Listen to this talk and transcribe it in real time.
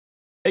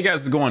Hey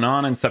guys, what's going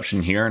on?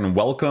 Inception here, and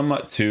welcome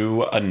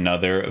to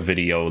another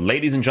video.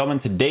 Ladies and gentlemen,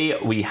 today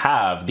we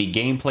have the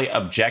gameplay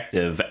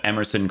objective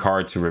Emerson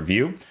card to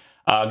review.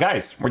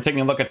 Guys, we're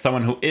taking a look at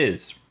someone who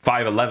is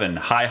 5'11",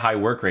 high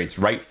work rates,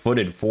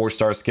 right-footed,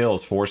 4-star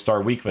skills,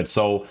 4-star weak foot.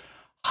 So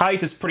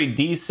height is pretty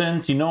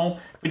decent, you know.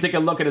 If we take a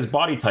look at his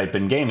body type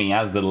in game, he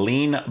has the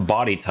lean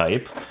body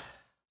type.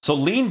 So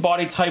lean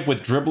body type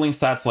with dribbling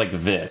stats like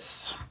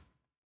this.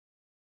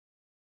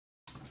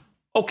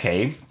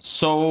 Okay,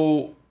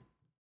 so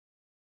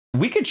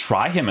we could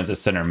try him as a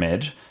center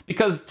mid,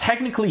 because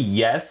technically,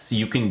 yes,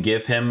 you can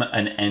give him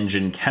an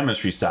engine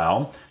chemistry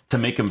style to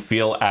make him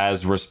feel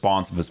as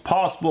responsive as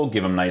possible,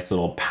 give him nice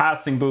little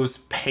passing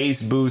boost,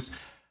 pace boost.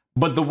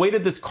 But the way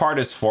that this card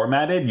is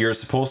formatted, you're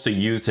supposed to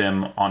use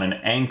him on an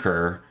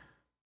anchor,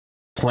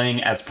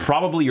 playing as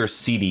probably your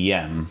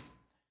CDM.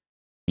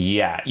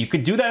 Yeah, you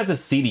could do that as a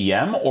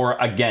CDM, or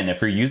again,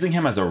 if you're using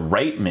him as a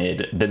right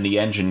mid, then the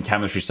engine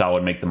chemistry style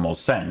would make the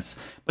most sense.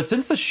 But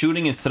since the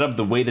shooting is set up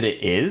the way that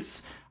it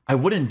is, I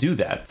wouldn't do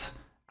that.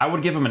 I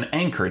would give him an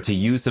anchor to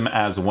use him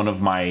as one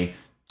of my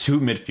 2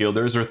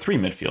 midfielders or 3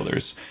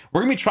 midfielders.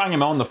 We're going to be trying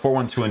him out in the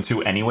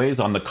 4-1-2-2 anyways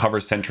on the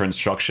cover center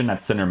instruction at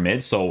center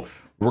mid, so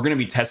we're going to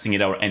be testing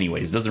it out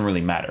anyways. It doesn't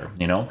really matter,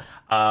 you know?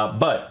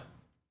 But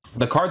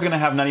the card's going to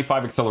have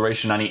 95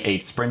 acceleration,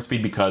 98 sprint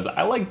speed, because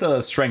I like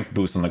the strength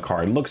boost on the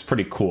card. It looks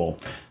pretty cool.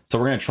 So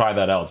we're going to try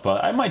that out,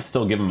 but I might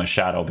still give him a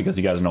shadow because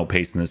you guys know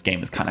pace in this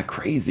game is kind of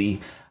crazy.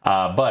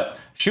 But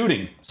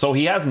shooting, so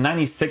he has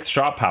 96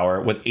 shot power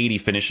with 80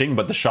 finishing,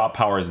 but the shot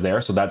power is there,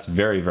 so that's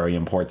very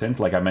important,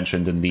 like I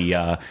mentioned in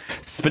the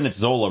Spinach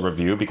Zola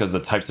review, because the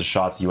types of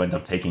shots you end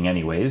up taking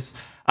anyways.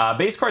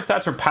 Base card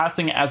stats for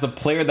passing as a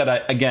player that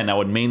I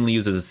would mainly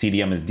use as a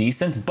CDM is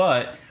decent,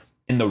 but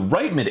in the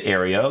right mid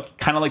area,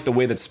 kind of like the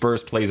way that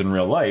Spurs plays in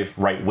real life,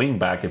 right wing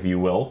back if you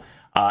will,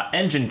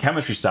 engine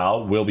chemistry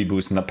style will be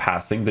boosting the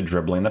passing, the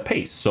dribbling, the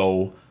pace.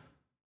 So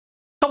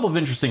a couple of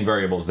interesting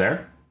variables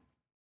there.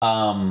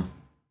 I'm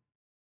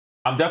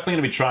definitely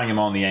going to be trying him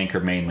on the anchor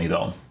mainly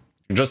though,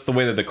 just the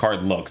way that the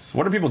card looks.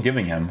 What are people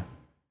giving him?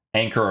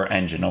 Anchor or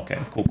engine? Okay,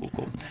 cool.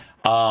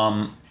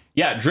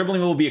 Yeah,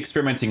 dribbling we'll be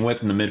experimenting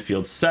with in the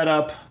midfield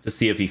setup to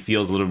see if he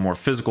feels a little more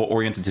physical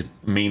oriented, to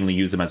mainly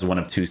use him as one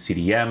of 2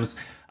 CDMs.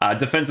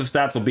 Defensive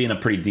stats will be in a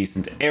pretty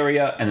decent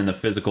area, and then the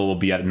physical will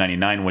be at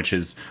 99, which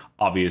is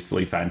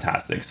obviously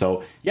fantastic.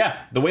 So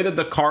yeah, the way that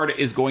the card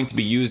is going to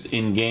be used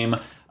in game,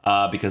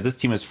 because this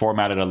team is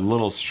formatted a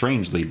little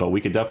strangely, but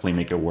we could definitely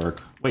make it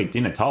work. Wait,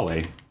 Di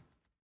Natale.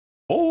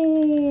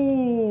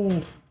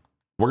 Oh,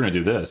 we're gonna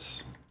do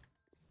this.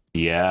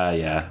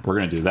 Yeah, we're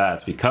gonna do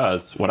that,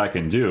 because what I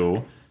can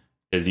do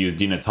is use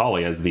Di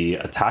Natale as the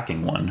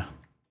attacking one,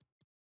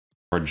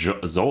 or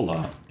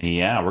Zola.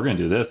 Yeah, we're gonna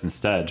do this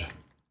instead.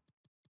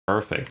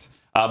 Perfect.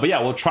 But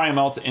yeah, we'll try him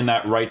out in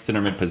that right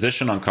center mid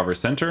position on cover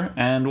center,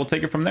 and we'll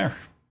take it from there.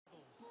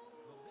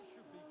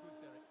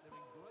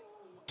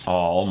 Oh,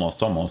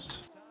 almost.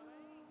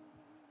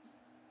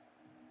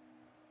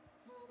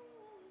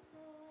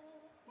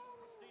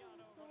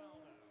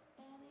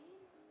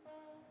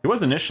 He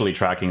was initially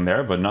tracking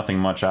there, but nothing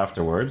much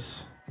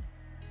afterwards.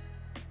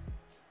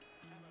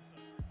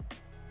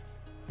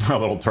 A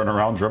little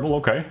turnaround dribble,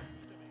 okay.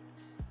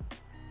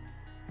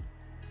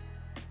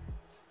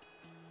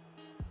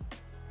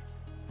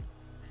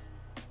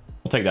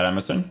 We'll take that,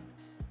 Emerson.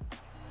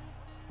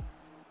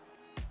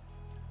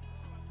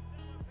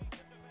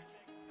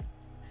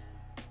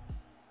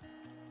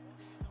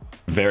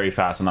 Very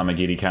fast on that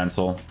Magidi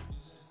cancel.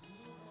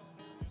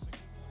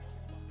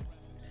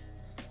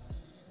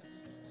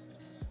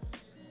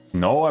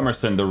 No,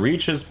 Emerson, the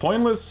reach is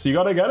pointless. You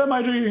gotta get him,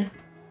 IG.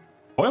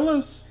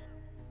 Pointless.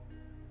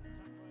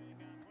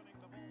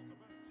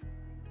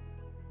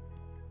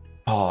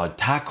 Oh,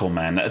 tackle,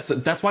 man.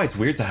 That's why it's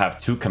weird to have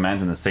 2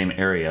 commands in the same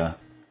area.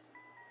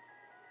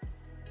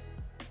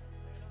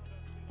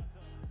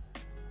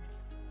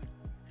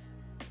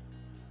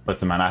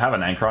 Listen, man, I have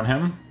an anchor on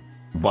him,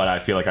 but I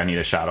feel like I need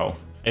a shadow.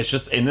 It's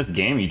just, in this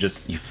game, you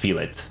feel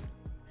it.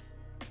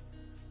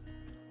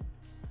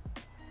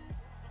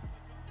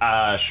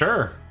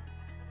 Sure.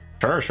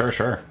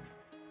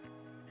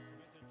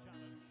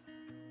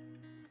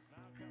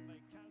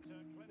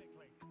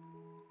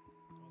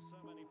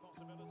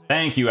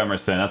 Thank you,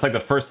 Emerson. That's like the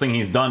first thing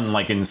he's done,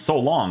 like, in so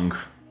long.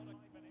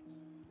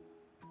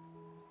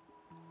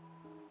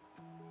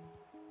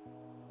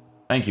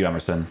 Thank you,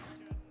 Emerson.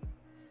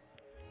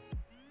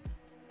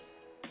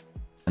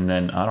 And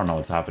then, I don't know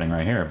what's happening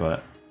right here,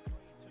 but...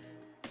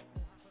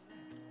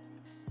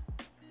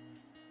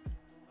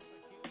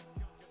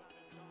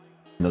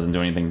 doesn't do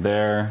anything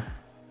there.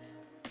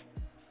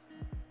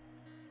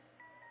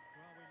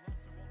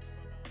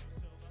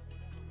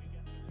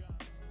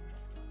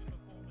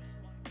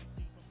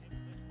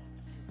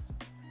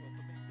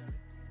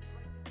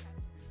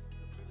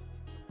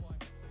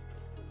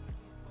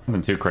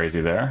 Nothing too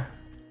crazy there.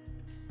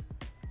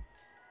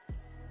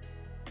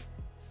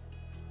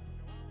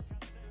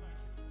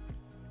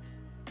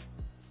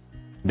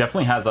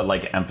 Definitely has that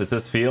like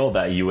emphasis feel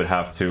that you would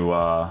have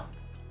to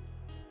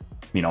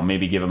you know,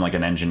 maybe give him like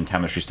an engine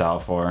chemistry style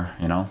for,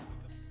 you know.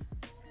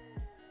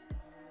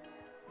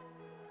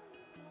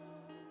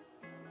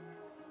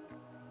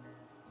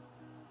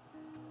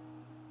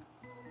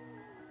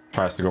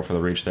 Tries to go for the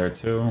reach there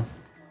too.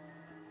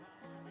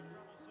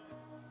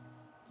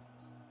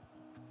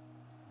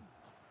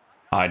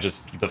 I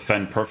just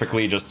defend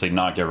perfectly just to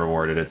not get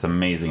rewarded. It's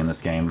amazing in this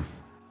game.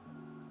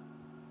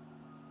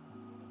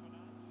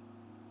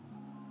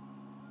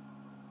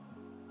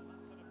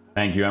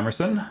 Thank you,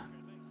 Emerson.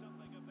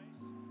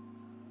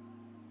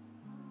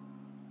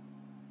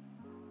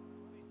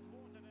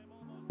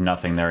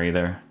 Nothing there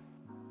either.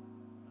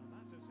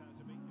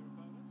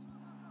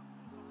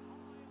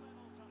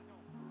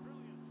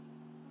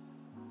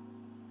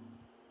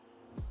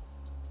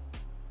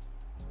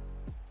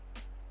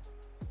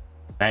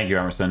 Thank you,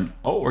 Emerson.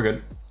 Oh, we're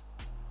good.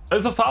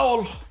 There's a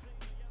foul.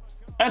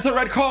 And it's a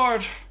red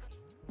card.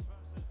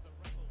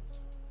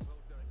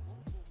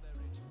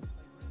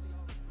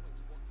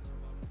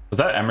 Was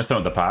that Emerson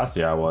with the pass?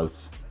 Yeah, it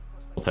was.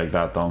 We'll take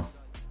that, though.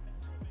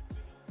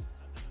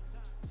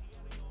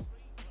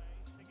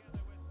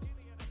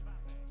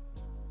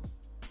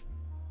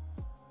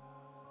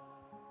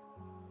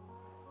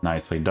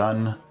 Nicely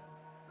done.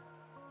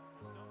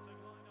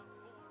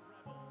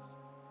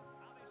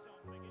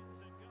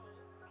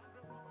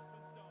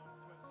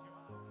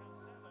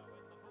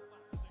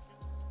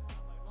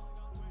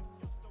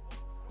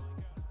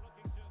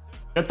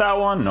 Get that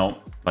one?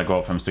 Nope. Let go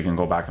of him so he can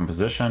go back in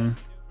position.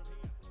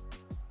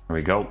 Here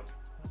we go.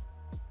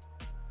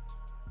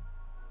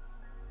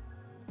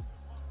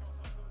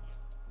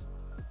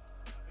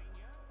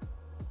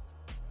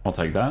 I'll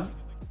take that.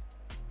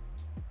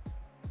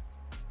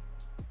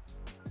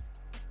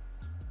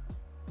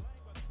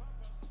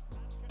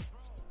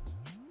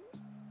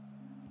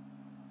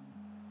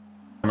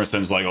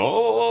 Emerson's like,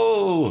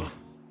 oh,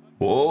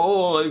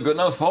 I'm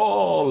gonna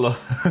fall.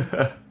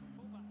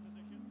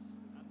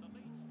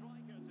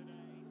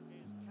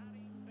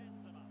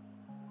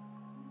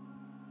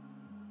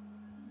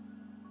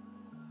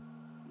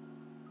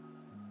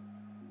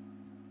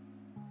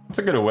 It's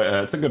a good way.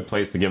 It's a good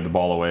place to give the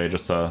ball away,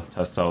 just to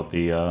test out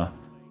the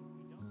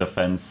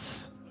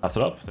defense. Pass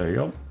it up. There you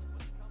go.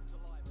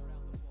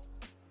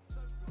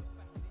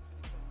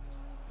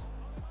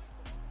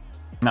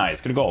 Nice,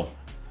 good goal.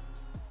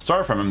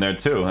 Start from him there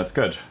too. That's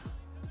good.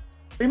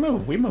 We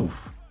move. We move.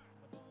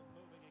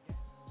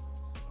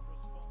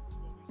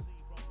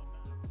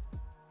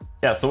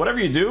 Yeah. So whatever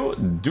you do,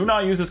 do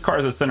not use this card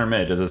as a center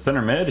mid. As a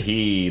center mid,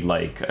 he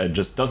like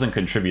just doesn't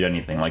contribute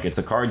anything. Like it's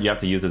a card you have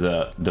to use as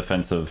a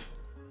defensive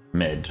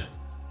mid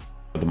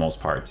for the most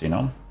part, you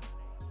know.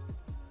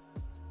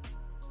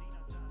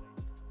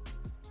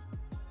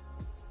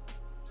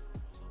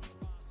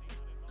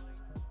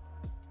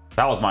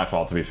 That was my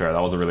fault, to be fair.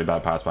 That was a really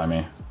bad pass by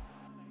me.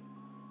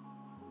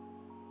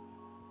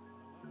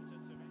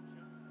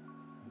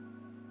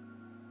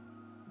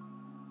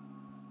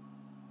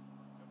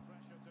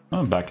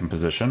 Oh, back in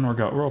position. We're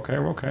okay.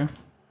 We're okay.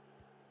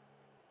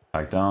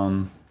 Back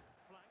down.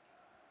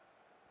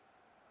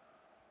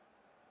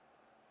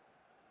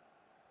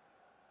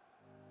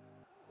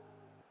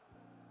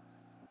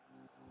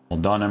 Well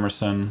done,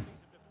 Emerson.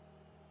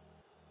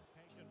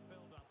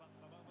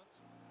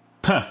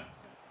 Huh.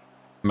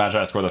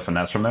 Imagine I score the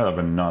finesse from there. That'd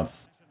been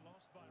nuts.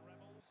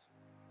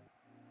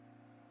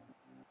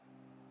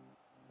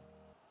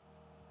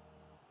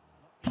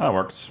 That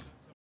works.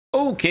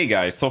 Okay,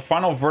 guys. So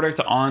final verdict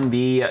on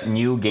the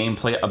new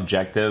gameplay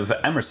objective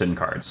Emerson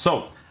card.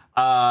 So,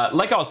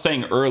 like I was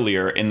saying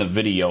earlier in the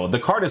video, the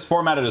card is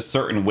formatted a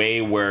certain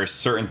way where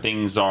certain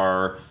things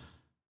are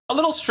a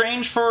little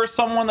strange for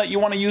someone that you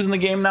want to use in the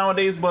game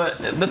nowadays, but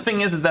the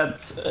thing is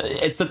that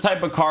it's the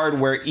type of card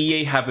where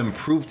EA have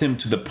improved him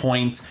to the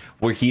point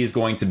where he is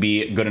going to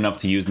be good enough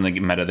to use in the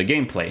meta of the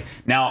gameplay.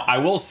 Now, I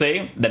will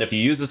say that if you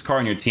use this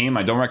card on your team,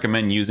 I don't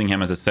recommend using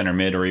him as a center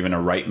mid or even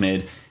a right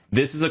mid.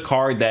 This is a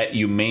card that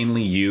you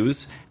mainly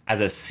use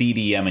as a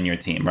CDM in your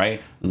team,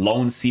 right?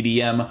 Lone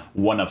CDM,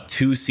 one of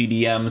two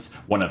CDMs,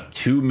 one of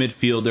two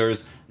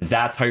midfielders.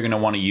 That's how you're going to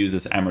want to use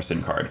this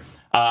Emerson card.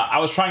 I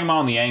was trying him out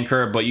on the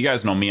anchor, but you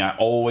guys know me. I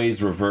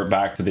always revert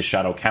back to the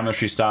shadow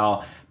chemistry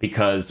style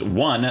because,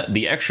 one,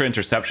 the extra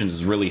interceptions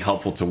is really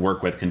helpful to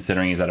work with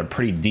considering he's at a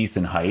pretty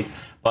decent height,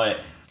 but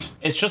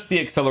it's just the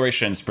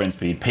acceleration and sprint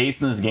speed.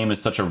 Pace in this game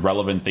is such a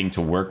relevant thing to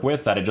work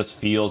with that it just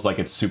feels like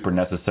it's super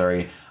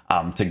necessary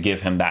to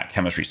give him that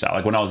chemistry style.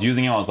 Like when I was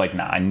using him, I was like,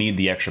 nah, I need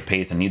the extra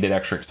pace. I need that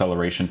extra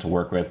acceleration to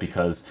work with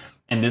because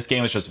in this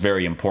game, it's just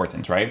very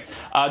important, right?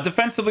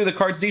 Defensively, the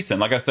card's decent.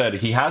 Like I said,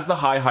 he has the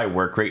high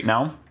work rate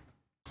now.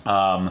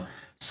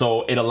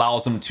 So it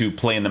allows him to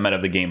play in the meta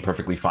of the game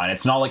perfectly fine.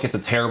 It's not like it's a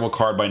terrible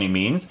card by any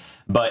means,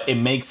 but it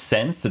makes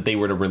sense that they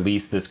were to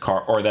release this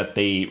card, or that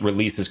they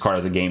release this card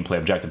as a gameplay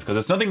objective, because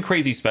it's nothing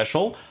crazy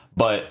special,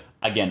 but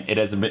again, it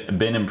has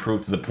been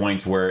improved to the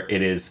point where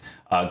it is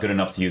good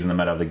enough to use in the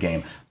meta of the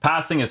game.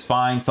 Passing is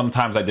fine.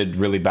 Sometimes I did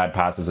really bad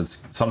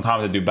passes.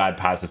 Sometimes I do bad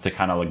passes to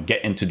kind of like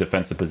get into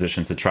defensive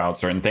positions to try out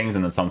certain things,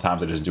 and then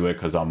sometimes I just do it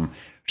because I'm,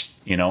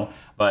 you know,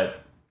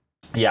 but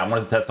Yeah, I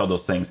wanted to test out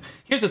those things.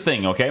 Here's the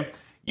thing, okay?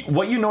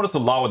 What you notice a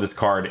lot with this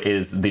card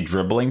is the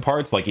dribbling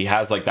parts. Like, he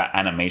has like that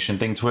animation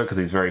thing to it because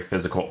he's very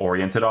physical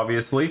oriented,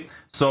 obviously.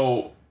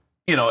 So,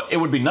 you know, it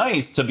would be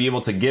nice to be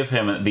able to give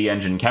him the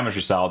engine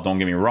chemistry style, don't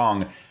get me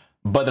wrong.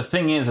 But the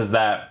thing is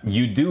that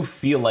you do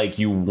feel like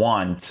you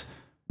want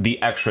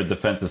the extra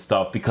defensive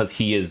stuff because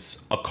he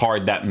is a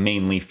card that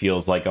mainly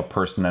feels like a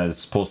person that is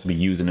supposed to be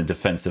used in a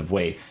defensive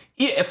way.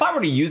 If I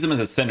were to use him as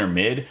a center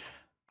mid,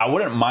 I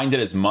wouldn't mind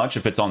it as much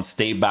if it's on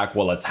stay back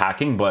while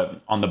attacking,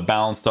 but on the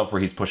balance stuff where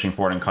he's pushing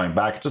forward and coming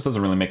back, it just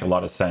doesn't really make a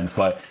lot of sense.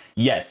 But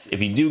yes,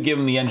 if you do give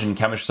him the engine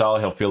chemistry style,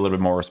 he'll feel a little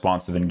bit more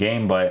responsive in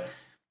game, but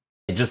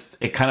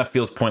it kind of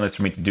feels pointless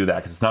for me to do that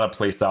because it's not a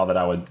play style that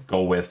I would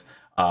go with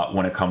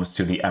when it comes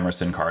to the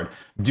Emerson card.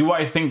 Do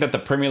I think that the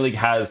Premier League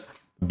has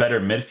better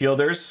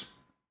midfielders?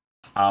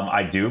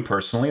 I do,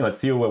 personally. Let's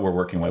see what we're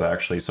working with,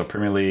 actually. So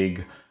Premier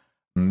League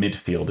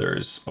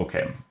midfielders.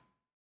 Okay.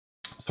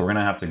 So we're going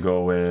to have to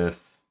go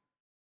with...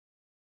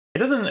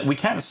 we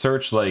can't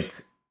search like,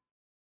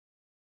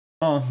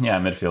 oh yeah,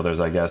 midfielders,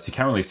 I guess. You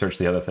can't really search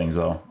the other things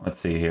though. Let's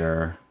see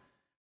here.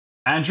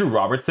 Andrew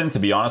Robertson, to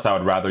be honest, I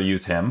would rather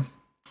use him.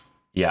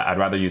 Yeah, I'd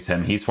rather use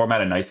him. He's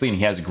formatted nicely and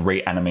he has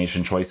great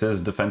animation choices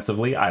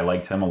defensively. I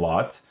liked him a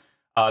lot.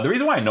 The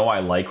reason why I know I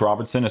like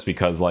Robertson is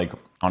because, like,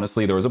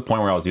 honestly, there was a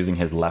point where I was using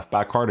his left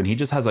back card and he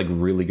just has like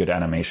really good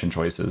animation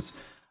choices.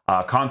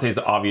 Conte's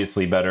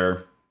obviously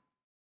better.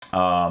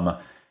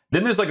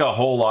 Then there's like a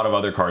whole lot of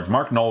other cards.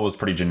 Mark Noll was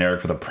pretty generic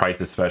for the price,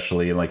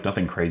 especially, like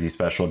nothing crazy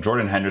special.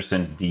 Jordan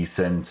Henderson's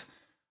decent.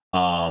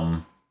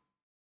 So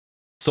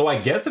I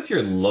guess if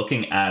you're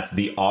looking at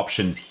the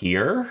options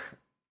here,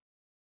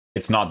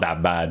 it's not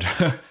that bad.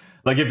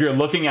 Like if you're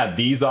looking at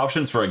these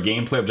options for a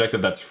gameplay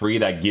objective that's free,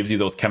 that gives you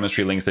those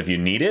chemistry links if you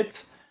need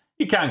it,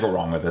 you can't go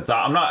wrong with it.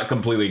 I'm not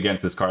completely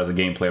against this card as a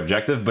gameplay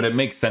objective, but it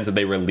makes sense that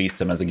they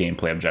released him as a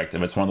gameplay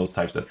objective. It's one of those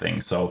types of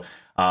things. So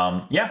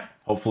yeah,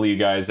 hopefully you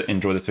guys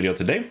enjoy this video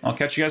today. I'll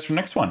catch you guys for the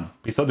next one.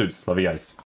 Peace out, dudes. Love you guys.